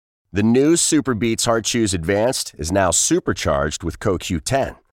The new Super Beats Heart Chews Advanced is now supercharged with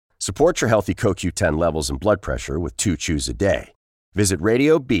CoQ10. Support your healthy CoQ10 levels and blood pressure with 2 chews a day. Visit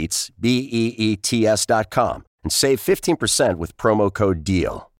RadioBeats, BEETS.com and save 15% with promo code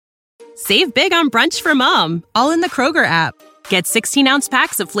DEAL. Save big on brunch for mom, all in the Kroger app. Get 16-ounce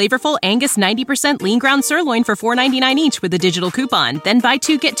packs of flavorful Angus 90% lean ground sirloin for $4.99 each with a digital coupon. Then buy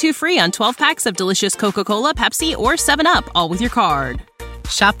 2, get 2 free on 12 packs of delicious Coca-Cola, Pepsi, or 7-Up, all with your card.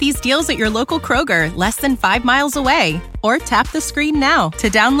 Shop these deals at your local Kroger, less than 5 miles away. Or tap the screen now to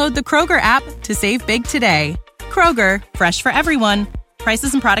download the Kroger app to save big today. Kroger, fresh for everyone.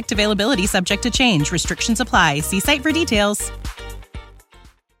 Prices and product availability subject to change. Restrictions apply. See site for details.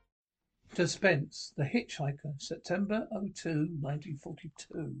 Suspense The Hitchiker, September 02,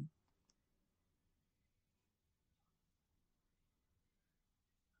 1942.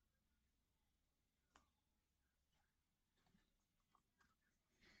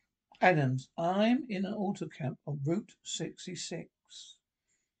 Adams, I'm in an auto camp on Route 66,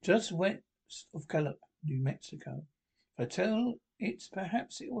 just west of Gallup, New Mexico. If I tell it,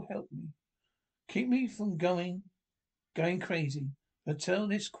 perhaps it will help me. Keep me from going crazy. If I tell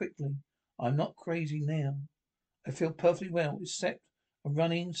this quickly, I'm not crazy now. I feel perfectly well, except a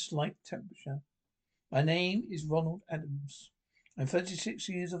running slight temperature. My name is Ronald Adams. I'm 36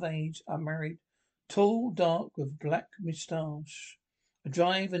 years of age. I'm married, tall, dark, with black moustache. I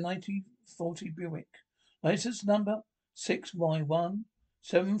drive a 1940 Buick. License number 6Y175189.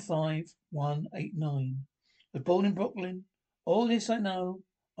 I was born in Brooklyn. All this I know.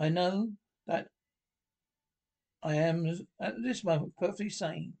 I know that I am, at this moment, perfectly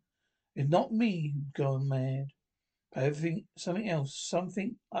sane. It's not me who's going mad. Something else,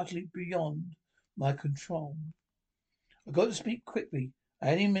 something utterly beyond my control. I've got to speak quickly.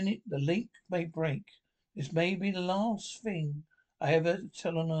 At any minute, the link may break. This may be the last thing I ever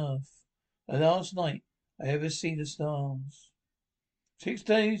tell on earth. The last night I ever see the stars. 6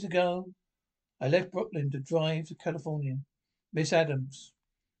 days ago, I left Brooklyn to drive to California. Miss Adams.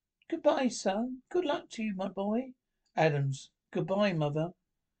 Goodbye, son. Good luck to you, my boy. Adams. Goodbye, mother.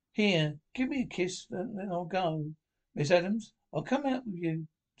 Here, give me a kiss, then I'll go. Miss Adams, I'll come out with you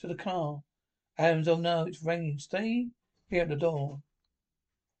to the car. Adams, oh no, it's raining. Stay here at the door.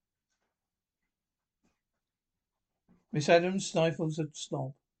 Miss Adams stifles a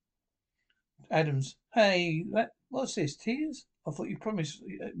sob. Adams, hey, what's this? Tears? I thought you promised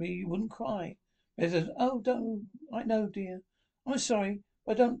me you wouldn't cry. Miss Adams, oh, don't. I know, dear. I'm sorry.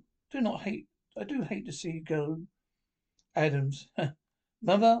 I do hate to see you go. Adams,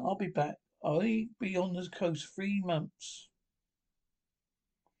 Mother, I'll be back. I'll be on the coast 3 months.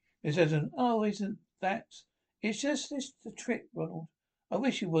 Miss Adams, oh, isn't that? It's just the trip, Ronald. I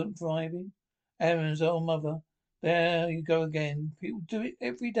wish you weren't driving. Adams, oh, mother. There you go again. People do it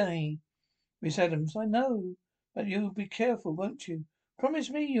every day. Miss Adams, I know. But you'll be careful, won't you? Promise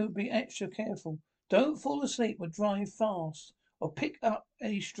me you'll be extra careful. Don't fall asleep or drive fast. Or pick up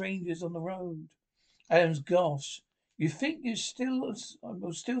any strangers on the road. Adams, gosh. You think I'm still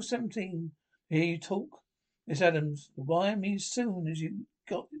 17. Here you talk. Miss Adams, wire me as soon as you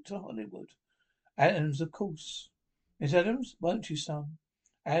got to Hollywood. Adams, of course. Miss Adams, won't you, son?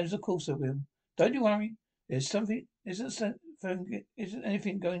 Adams, of course I will. Don't you worry. Isn't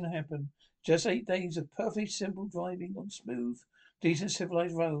anything going to happen. Just 8 days of perfectly simple driving on smooth, decent,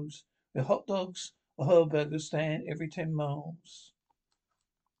 civilized roads where hot dogs or hamburgers stand every 10 miles.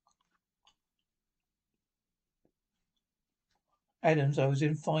 Adams, I was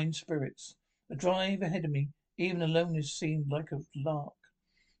in fine spirits. The drive ahead of me, even the loneliness seemed like a lark.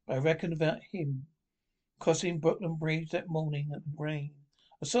 But I reckoned about him. Crossing Brooklyn Bridge that morning at the rain.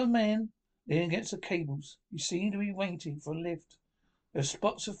 I saw a man leaning against the cables. He seemed to be waiting for a lift. There were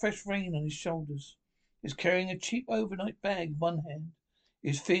spots of fresh rain on his shoulders. He was carrying a cheap overnight bag in one hand. He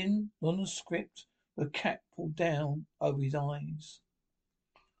was thin, nondescript, with a cap pulled down over his eyes.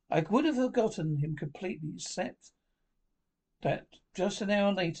 I would have forgotten him completely, except that just an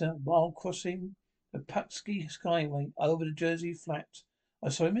hour later, while crossing the Puxky Skyway over the Jersey Flat, I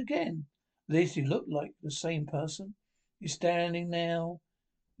saw him again. At least he looked like the same person. He's standing now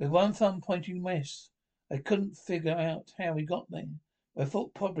with one thumb pointing west. I couldn't figure out how he got there. I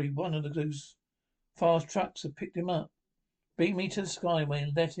thought probably one of those fast trucks had picked him up, beat me to the Skyway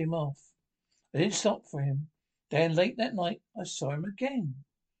and let him off. I didn't stop for him. Then late that night, I saw him again.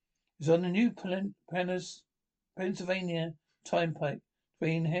 He was on the new Pennsylvania Turnpike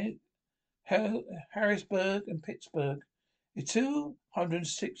between Harrisburg and Pittsburgh. It's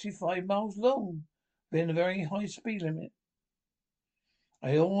 265 miles long, within a very high speed limit.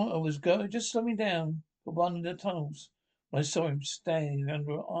 I was just slowing down for one of the tunnels I saw him standing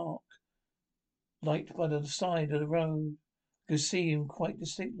under an arc light by the side of the road. I could see him quite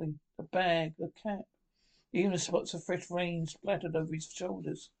distinctly. The bag, the cap, even the spots of fresh rain splattered over his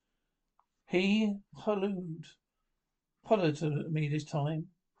shoulders. He hollered to me this time.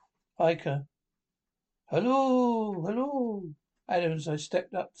 Hiker. Hello. Adams, I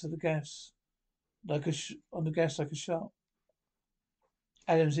stepped up to the gas, on the gas like a shot.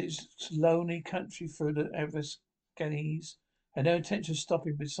 Adams, it's lonely country through the Everglades. Had no intention of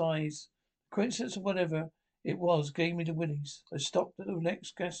stopping. Besides, coincidence or whatever it was gave me the willies. I stopped at the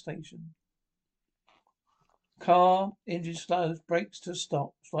next gas station. Car, engine slows, brakes to a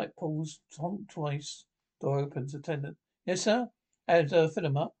stop. Slight pause, honk twice. Door opens. Attendant. Yes, sir? Adams, fill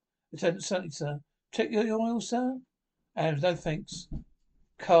 'em up. Attendant, certainly, sir. Check your oil, sir? Adams, no thanks.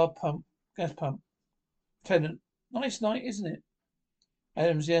 Gas pump. Attendant, nice night, isn't it?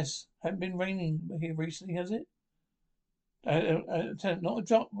 Adams, yes. Hasn't been raining here recently, has it? Attendant, not a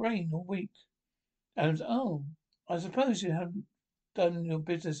drop of rain all week. Adams, oh, I suppose you haven't done your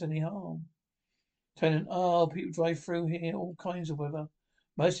business any harm. Tenant, people drive through here all kinds of weather.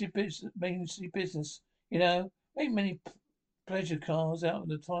 Mostly business. You know, ain't many pleasure cars out on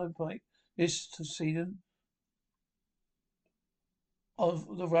the turnpike this season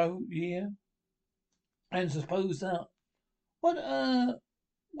of the road year. And suppose that. What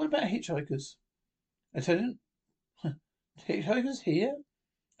about hitchhikers? Attendant, hitchhikers here?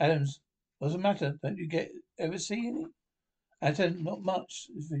 Adams, what's the matter? Don't you ever see any? Attendant, not much.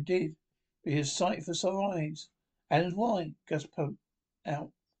 If we did, be a sight for sore eyes. Adams, why? Gas pump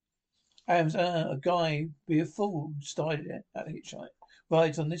out. Adams, a guy be a fool who started it at a hitchhike.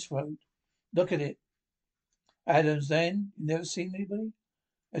 Rides on this road. Look at it. Adams, then, you never seen anybody?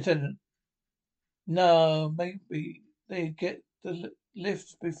 Attendant, no, maybe they get the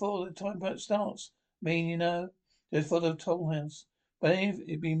lift before the time starts. You know, just for the toll house. But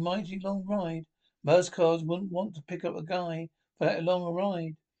it'd be a mighty long ride. Most cars wouldn't want to pick up a guy for that long a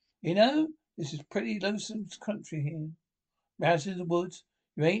ride. You know, this is pretty lonesome country here. Out in the woods.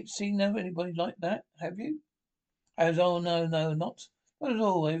 You ain't seen anybody like that, have you? Adams, oh no, not at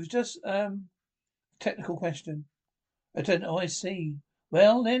all. It was just technical question. Attendant, oh I see.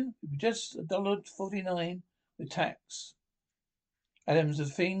 Well then, it was just $1.49 with tax. Adams, the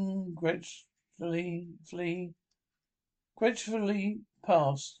thing gradually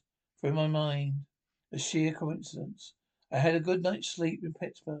passed through my mind. A sheer coincidence. I had a good night's sleep in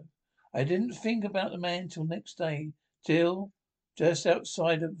Pittsburgh. I didn't think about the man till next day, till just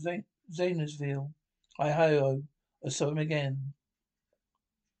outside of Zanesville, Ohio, I saw him again.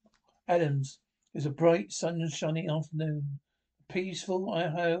 Adams, it was a bright, sunshiny afternoon. The peaceful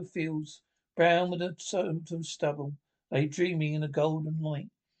Ohio fields, brown with the autumn stubble, lay dreaming in a golden light.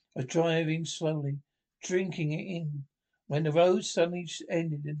 I was driving slowly, drinking it in, when the road suddenly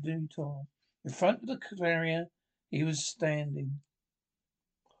ended in a detour. In front of the carrier, he was standing.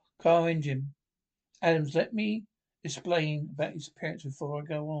 Car engine. Adams, let me explain about his appearance before I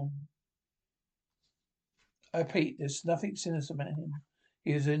go on. I repeat, there's nothing sinister about him.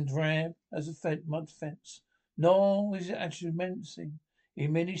 He was in drab as a mud fence. Nor was it actually menacing. He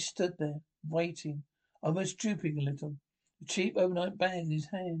merely stood there, waiting, almost drooping a little, a cheap overnight bag in his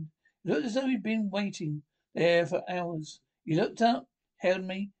hand. It looked as though he'd been waiting there for hours. He looked up, held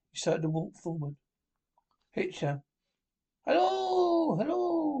me, he started to walk forward. Hitcher.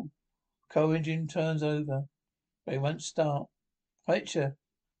 Hello. Car engine turns over. They won't start. Hitcher.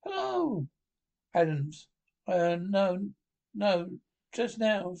 Hello. Adams. No, just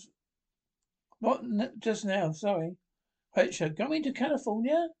now. Just now, sorry. Hitcher. Going to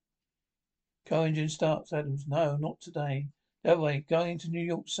California? Car engine starts. Adams. No, not today. That way. Going to New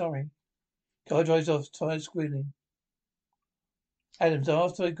York, sorry. Car drives off, tires squealing. Adams.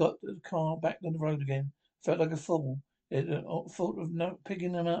 After I got the car back on the road again, felt like a fool. The thought of not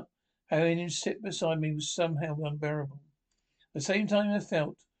picking them up, having him sit beside me was somehow unbearable. At the same time, I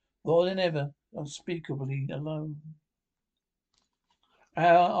felt, more than ever, unspeakably alone.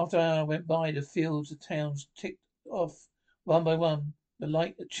 Hour after hour went by, the fields, the towns ticked off one by one. The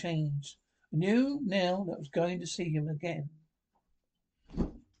light had changed. I knew now that I was going to see him again.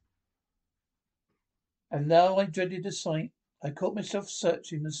 And though I dreaded the sight, I caught myself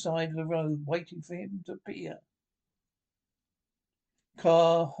searching the side of the road, waiting for him to appear.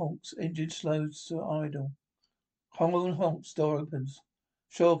 Car honks, engine slows to idle. Horn honks, door opens.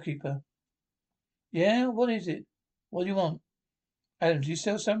 Storekeeper. Yeah, what is it? What do you want? Adams, you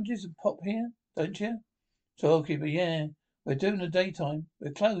sell sandwiches and pop here, don't you? Storekeeper, yeah. We're doing the daytime.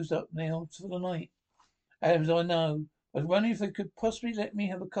 We're closed up now for the night. Adams, I know. I was wondering if they could possibly let me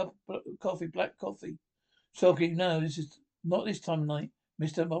have a cup of coffee, black coffee. Storekeeper, no, this is Not this time of night.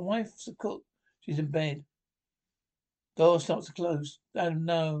 Mister, my wife's a cook. She's in bed. Door starts to close. Adam,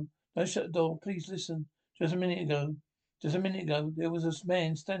 no. Don't shut the door. Please listen. Just a minute ago, there was a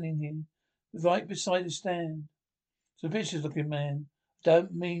man standing here, right beside the stand. Suspicious looking man.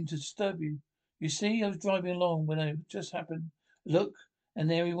 Don't mean to disturb you. You see, I was driving along when I just happened. Look, and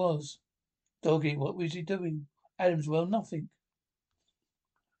there he was. Doggy, what was he doing? Adams, well, nothing.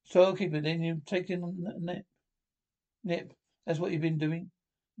 Storekeeper, then you've taken a nip. That's what you've been doing.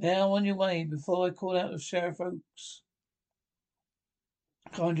 Now on your way, before I call out the Sheriff Oaks.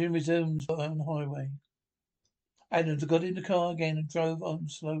 Conjuring resumes on the highway. Adams got in the car again and drove on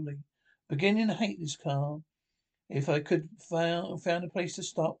slowly. Beginning to hate this car. If I could found a place to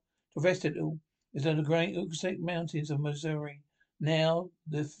stop, to rest it all, is on the great Oak Mountains of Missouri. Now,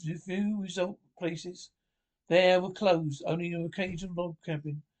 the few resort places there were closed, only an occasional log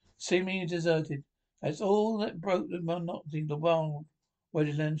cabin, seemingly deserted. That's all that broke the monotony of the wild,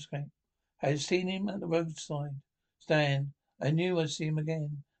 wooded landscape. I had seen him at the roadside stand. I knew I'd see him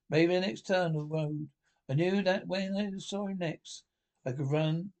again. Maybe the next turn of the road. I knew that when I saw him next, I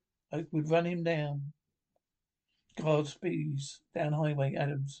would run him down. Godspeed down highway,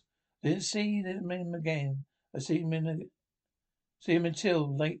 Adams. Didn't see him again. I see him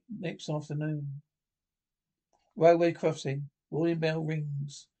until late next afternoon. Railway crossing. Warning bell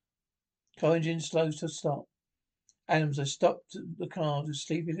rings. Car engine slows to a stop. Adams, I stopped the car at a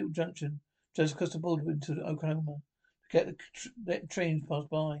sleepy little junction just across the border into Oklahoma to let the trains pass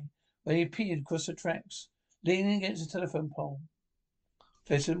by. When he appeared across the tracks, leaning against a telephone pole.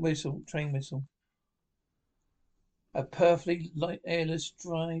 Pleasant whistle, train whistle. A perfectly light, airless,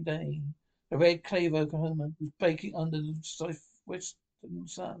 dry day. The red clay of Oklahoma was baking under the western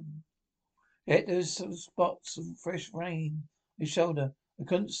sun. Yet there was some spots of fresh rain on his shoulder. I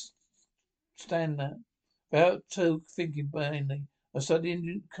couldn't stand that. Without thinking plainly, I saw the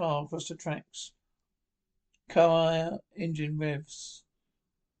engine car across the tracks. Car engine revs.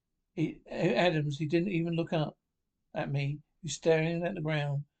 Adams, he didn't even look up at me. He was staring at the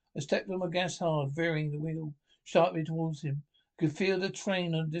ground. I stepped on my gas hard, veering the wheel sharply towards him. I could feel the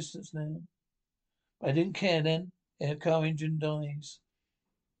train on the distance now. But I didn't care then. A car engine dies.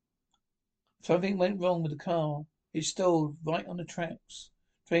 Something went wrong with the car. It stalled right on the tracks.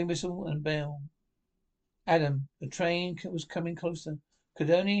 Train whistle and bell. Adam, the train was coming closer.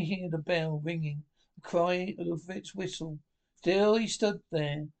 Could only hear the bell ringing, the cry of its whistle. Still he stood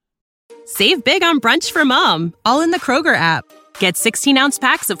there. Save big on brunch for mom, all in the Kroger app. Get 16-ounce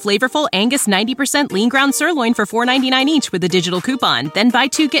packs of flavorful Angus 90% lean ground sirloin for $4.99 each with a digital coupon. Then buy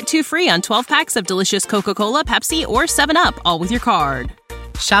 2, get 2 free on 12 packs of delicious Coca-Cola, Pepsi, or 7-Up, all with your card.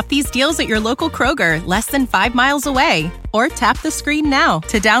 Shop these deals at your local Kroger, less than 5 miles away. Or tap the screen now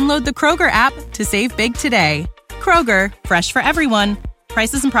to download the Kroger app to save big today. Kroger, fresh for everyone.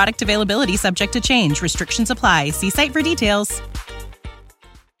 Prices and product availability subject to change. Restrictions apply. See site for details.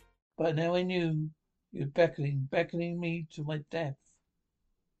 But now I knew you were beckoning me to my death.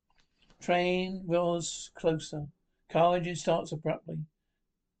 Train was closer. Car engine starts abruptly.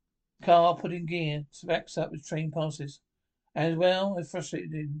 Car put in gear, backs up as train passes. And well, I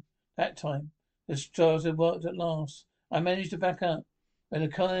frustrated him that time. The stars had worked at last. I managed to back up. When the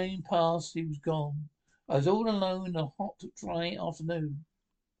train passed, he was gone. I was all alone in a hot, dry afternoon.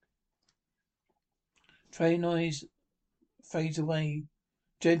 Train noise fades away.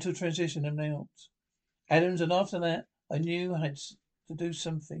 Gentle transition announced. Adams, and after that, I knew I had to do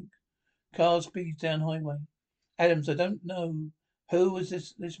something. Car speeds down highway. Adams, I don't know who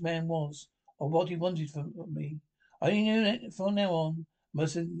this man was, or what he wanted from me. I only knew that from now on, I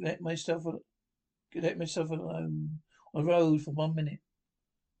must let myself alone on the road for 1 minute.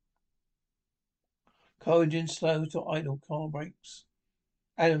 Car engine slow to idle. Car brakes.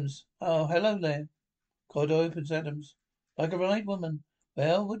 Adams, oh, hello there. Car door opens. Adams, like a ride, woman.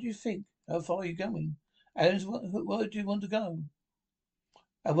 Well, what do you think? How far are you going? Adams, where do you want to go?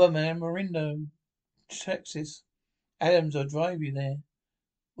 A woman, Amarillo, Texas. Adams, I'll drive you there.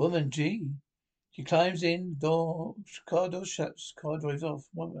 Woman, gee. She climbs in, car door shuts, car drives off.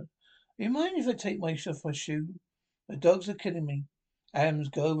 Woman, you mind if I take my off my shoe? The dogs are killing me. Adams,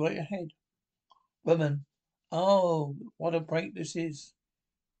 go right ahead. Woman, oh, what a break this is.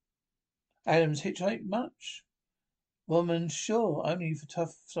 Adams, hitchhike much? Woman, sure, only for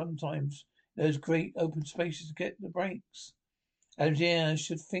tough sometimes. Those great open spaces to get the breaks. Adams, yeah, I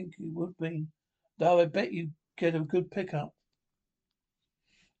should think it would be. Though I bet you get a good pickup.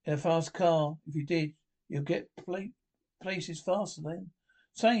 In a fast car, if you did, you'll get places faster then.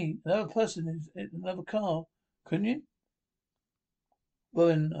 Say, another person is in another car, couldn't you?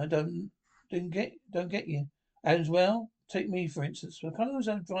 Woman, I don't get you. Adams, well, Take me, for instance. Suppose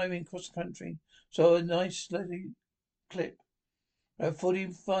I'm driving across the country, so a nice steady clip at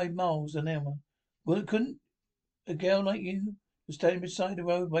 45 miles an hour. Well, couldn't a girl like you, who's standing beside the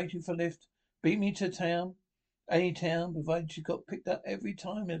road waiting for a lift, beat me to town, any town, provided you got picked up every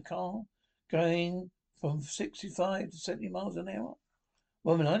time in a car, going from 65 to 70 miles an hour?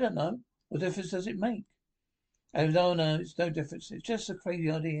 Woman, I don't know. What difference does it make? And no, it's no difference. It's just a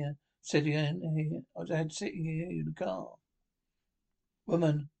crazy idea sitting in here. I had sitting here in the car.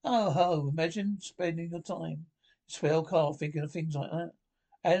 Woman, oh ho, imagine spending your time in a swell car thinking of things like that.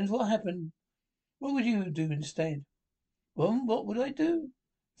 And what happened? What would you do instead? Well, what would I do?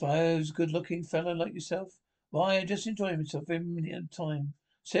 If I was a good looking fellow like yourself, why, I'd just enjoy myself every minute at a time.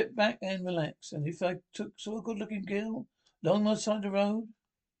 Sit back and relax. And if I saw a good looking girl along the side of the road,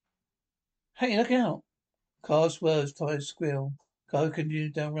 hey, look out! Car swerves, tires squeal. Car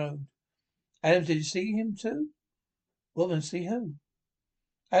continues down road. Adams, did you see him too? Woman, see who?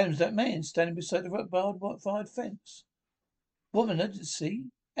 Adams, that man standing beside the barbed-wire fence. Woman, I didn't see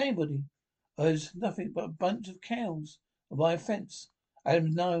anybody. There's nothing but a bunch of cows by a fence.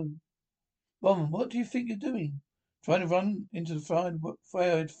 Adams, no. Woman, what do you think you're doing? Trying to run into the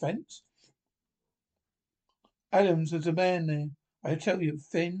fired fence? Adams, there's a man there. I tell you,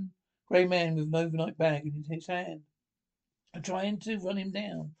 thin, grey man with an overnight bag in his hand. I'm trying to run him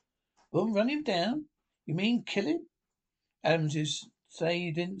down. Well, run him down? You mean kill him? Adams, you say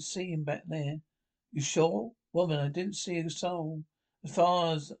you didn't see him back there. You sure? Woman, I didn't see a soul. As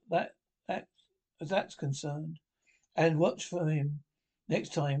far as that's concerned. And watch for him.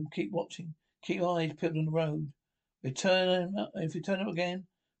 Next time, keep watching. Keep your eyes peeled on the road. If you turn up again,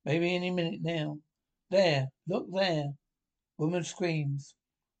 maybe any minute now. There, look there. Woman screams.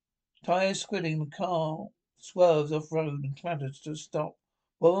 Tires squealing, the car swerves off road and clatters to a stop.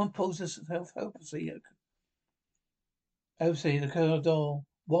 Woman pulls herself helplessly the car door.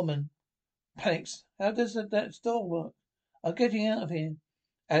 Woman panics. How does that door work? I'm getting out of here.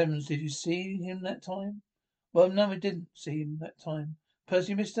 Adams, did you see him that time? Well, no, I didn't see him that time.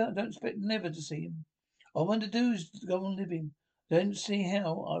 Percy, mister, I don't expect never to see him. All I want to do is go on living. I don't see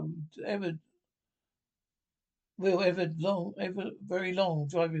how I would ever very long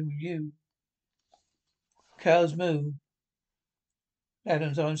driving with you. Cows moo.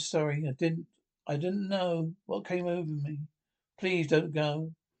 Adams, I'm sorry. I didn't know what came over me. Please don't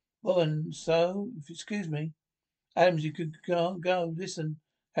go. Woman, so, if you excuse me. Adams, you could go. Listen,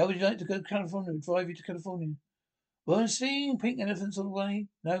 how would you like to go to California? Drive you to California? Well, seeing pink elephants all the way?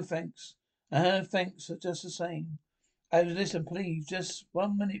 No, thanks. Thanks, just the same. Adams, listen, please, just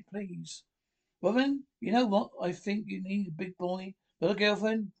 1 minute, please. Woman, you know what? I think you need a big boy, not a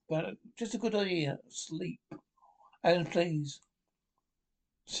girlfriend, but just a good idea. Sleep. Adams, please.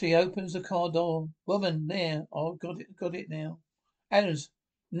 She opens the car door. Woman, there. Oh, got it now. Adams,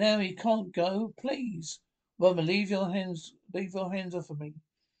 now you can't go, please. Woman, leave your hands off of me.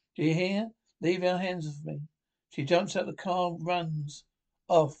 Do you hear? Leave your hands off me. She jumps out the car, runs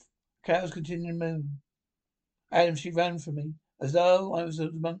off. Cows continue to move. Adams, she ran from me, as though I was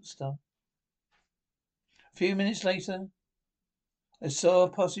a monster. A few minutes later, I saw a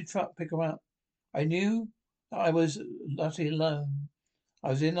posse truck pick her up. I knew that I was utterly alone. I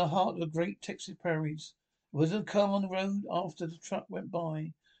was in the heart of the great Texas prairies. There wasn't a car on the road after the truck went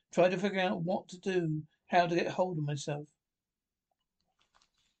by. Tried to figure out what to do, how to get hold of myself.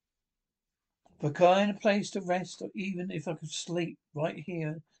 If I find a place to rest, or even if I could sleep right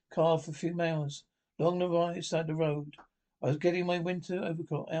here, car for a few hours, along the right side of the road. I was getting my winter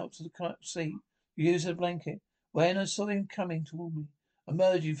overcoat out to the seat, used as a blanket, when I saw him coming toward me,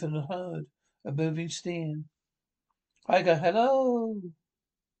 emerging from the herd of moving steer. I go, hello.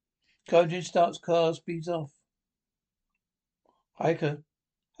 Car engine starts, car speeds off. Hiker,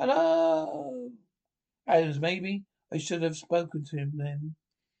 hello. Adams, maybe I should have spoken to him then.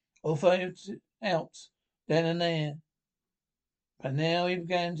 Or fired out then and there. But now he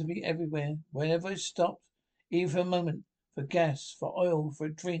began to be everywhere. Whenever I stopped, even for a moment, for gas, for oil, for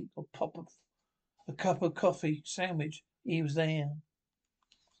a drink, or a cup of coffee, sandwich, he was there.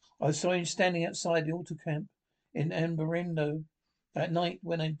 I saw him standing outside the auto camp in Amberindo. That night,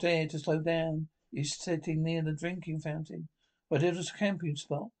 when I dared to slow down, he was sitting near the drinking fountain, where there was a camping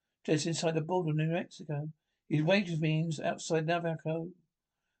spot, just inside the border of New Mexico. He waited for me outside Navajo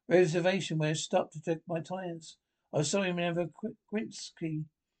reservation, where I stopped to check my tires. I saw him have a Quinsky.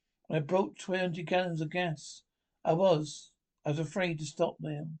 I brought 20 gallons of gas. I was afraid to stop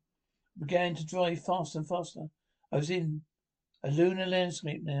there. Began to drive faster and faster. I was in a lunar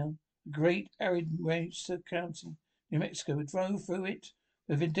landscape now. A great arid range county, New Mexico. I drove through it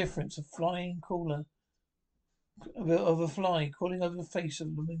with indifference, a flying cooler. of a fly crawling over the face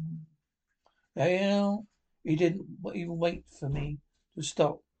of the moon. Hell, he didn't even wait for me to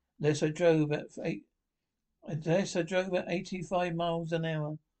stop unless I drove at unless I drove at 85 miles an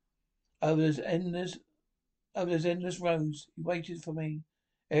hour over those endless roads. He waited for me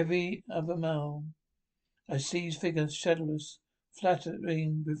every other mile. I see his figure shadowless,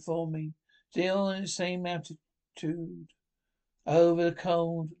 fluttering before me, still in the same altitude, over the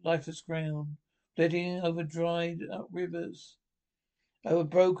cold, lifeless ground, flitting over dried up rivers, over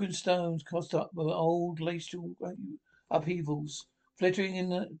broken stones caused up by old glacial upheavals, flittering in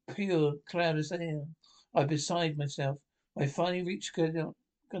the pure, cloudless air. I beside myself. I finally reached Goliath,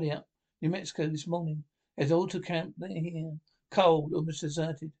 New Mexico this morning. There's all to camp there here, cold, almost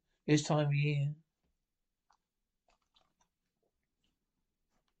deserted this time of year.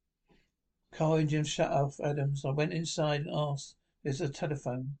 Car engine shut off, Adams. I went inside and asked. There's a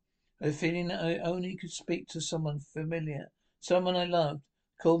telephone. I had a feeling that I only could speak to someone familiar, someone I loved.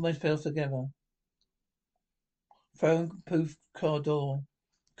 Called myself together. Phone booth car door.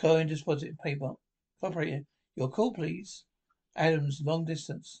 Car deposit paper. Operator, your call please. Adams, long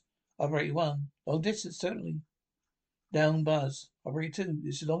distance. Operator 1. Long distance, certainly. Down buzz. Operator 2.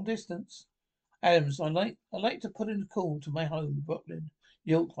 This is long distance. Adams, I'd like to put in a call to my home in Brooklyn,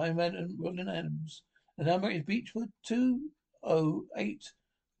 New York. I'm Roland Adams. The number is Beechwood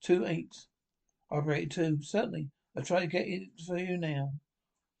 20828. Operator 2. Certainly. I'll try to get it for you now.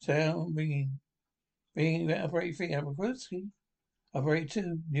 Sound ringing. Ringing Operator 3. Aberkowski. Operator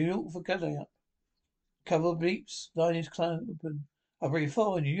 2. New York for Gallaudet. Cover beeps. Line is open. Operator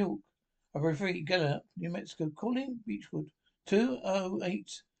 4. New York. Operator 3. Gallaudet, New Mexico. Calling Beechwood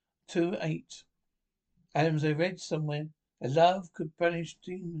 20828. Adams, I read somewhere that love could banish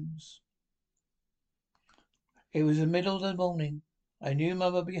demons. It was the middle of the morning. I knew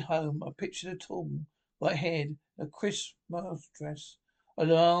Mother would be home. I pictured a tall, white head, a crisp mouse dress,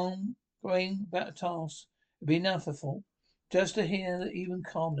 alone, going about a task. It'd be enough, I thought, just to hear the even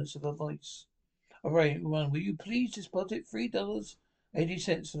calmness of her voice. All right, one, will you please deposit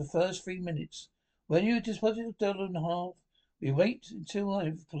 $3.80 for the first 3 minutes? When you deposit $1.50, we wait until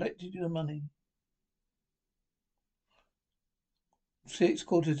I've collected your money.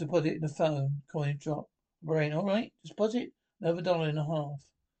 6/4 deposit in the phone. Coin drop. Brain, all right. Deposit another $1.50.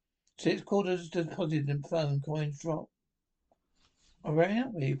 6/4 deposit in the phone. Coins drop. All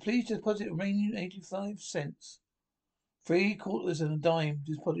right. Will you please deposit remaining 85 cents? 3/4 and a dime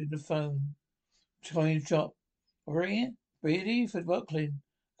deposit in the phone. Coins drop. All right. Ready for Brooklyn.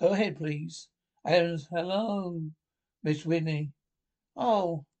 Go ahead, please. Adams, hello, Miss Whitney.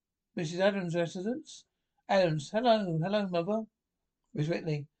 Oh, Mrs. Adams' residence. Adams, hello, mother. Miss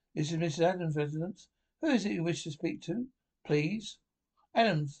Whitney, this is Mrs. Adams' residence. Who is it you wish to speak to? Please.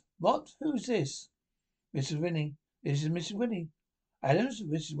 Adams, what? Who is this? Mrs. Whitney, this is Mrs. Whitney. Adams,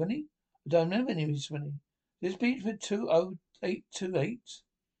 Mrs. Whitney? I don't know any Mrs. Whitney. This beach for 20828?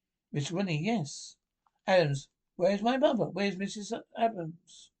 Mrs. Whitney, yes. Adams, where's my mother? Where's Mrs.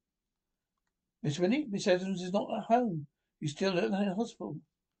 Adams? Miss Whitney, Miss Adams is not at home. She's still at the hospital.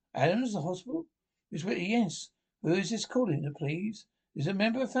 Adams, the hospital? Miss Whitney, yes. Who is this calling, please? Is it a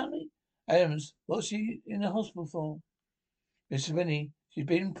member of family? Adams, what's she in the hospital for? Mrs. Winnie, she's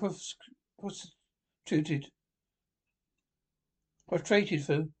been prostituted, prostrated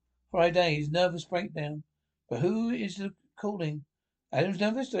for 5 days, nervous breakdown. But who is the calling? Adams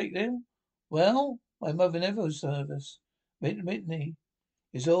nervous breakdown? Well, my mother never was nervous. Whitney,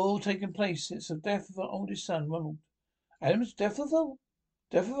 it's all taken place since the death of her oldest son, Ronald. Adams, death of her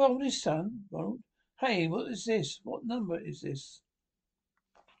oldest son, Ronald? Hey, what is this? What number is this?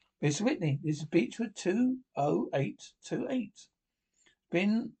 Miss Whitney, this is Beechwood 20828.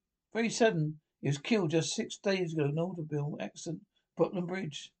 Been very sudden. He was killed just 6 days ago in an automobile accident, Brooklyn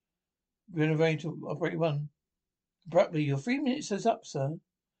Bridge. Renovator Operator 1. Abruptly, your 3 minutes is up, sir.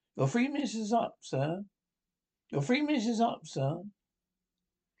 Your 3 minutes is up, sir. Your 3 minutes is up, sir.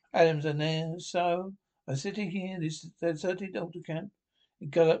 Adams and there, so I'm sitting here, this deserted altar camp in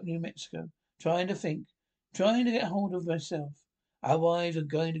Gallup, New Mexico, trying to think, trying to get hold of myself. Otherwise, I'm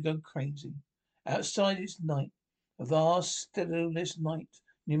going to go crazy. Outside it's night, a vast, stellarless night,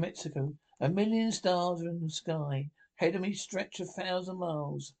 New Mexico. 1,000,000 stars are in the sky. Ahead of me stretch 1,000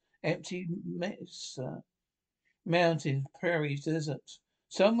 miles. Empty mesa, mountains, prairies, deserts.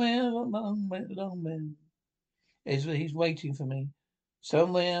 Somewhere among men he's waiting for me.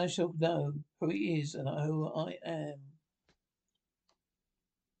 Somewhere I shall know who he is and who I am.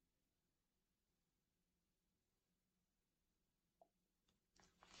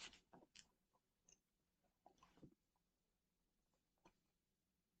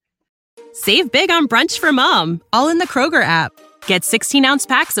 Save big on brunch for mom, all in the Kroger app. Get 16-ounce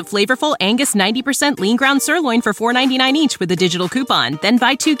packs of flavorful Angus 90% lean ground sirloin for $4.99 each with a digital coupon. Then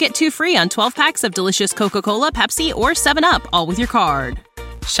buy 2, get 2 free on 12 packs of delicious Coca-Cola, Pepsi, or 7-Up, all with your card.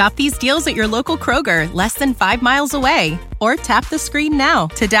 Shop these deals at your local Kroger, less than 5 miles away. Or tap the screen now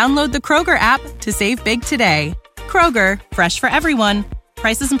to download the Kroger app to save big today. Kroger, fresh for everyone.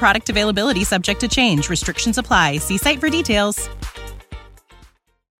 Prices and product availability subject to change. Restrictions apply. See site for details.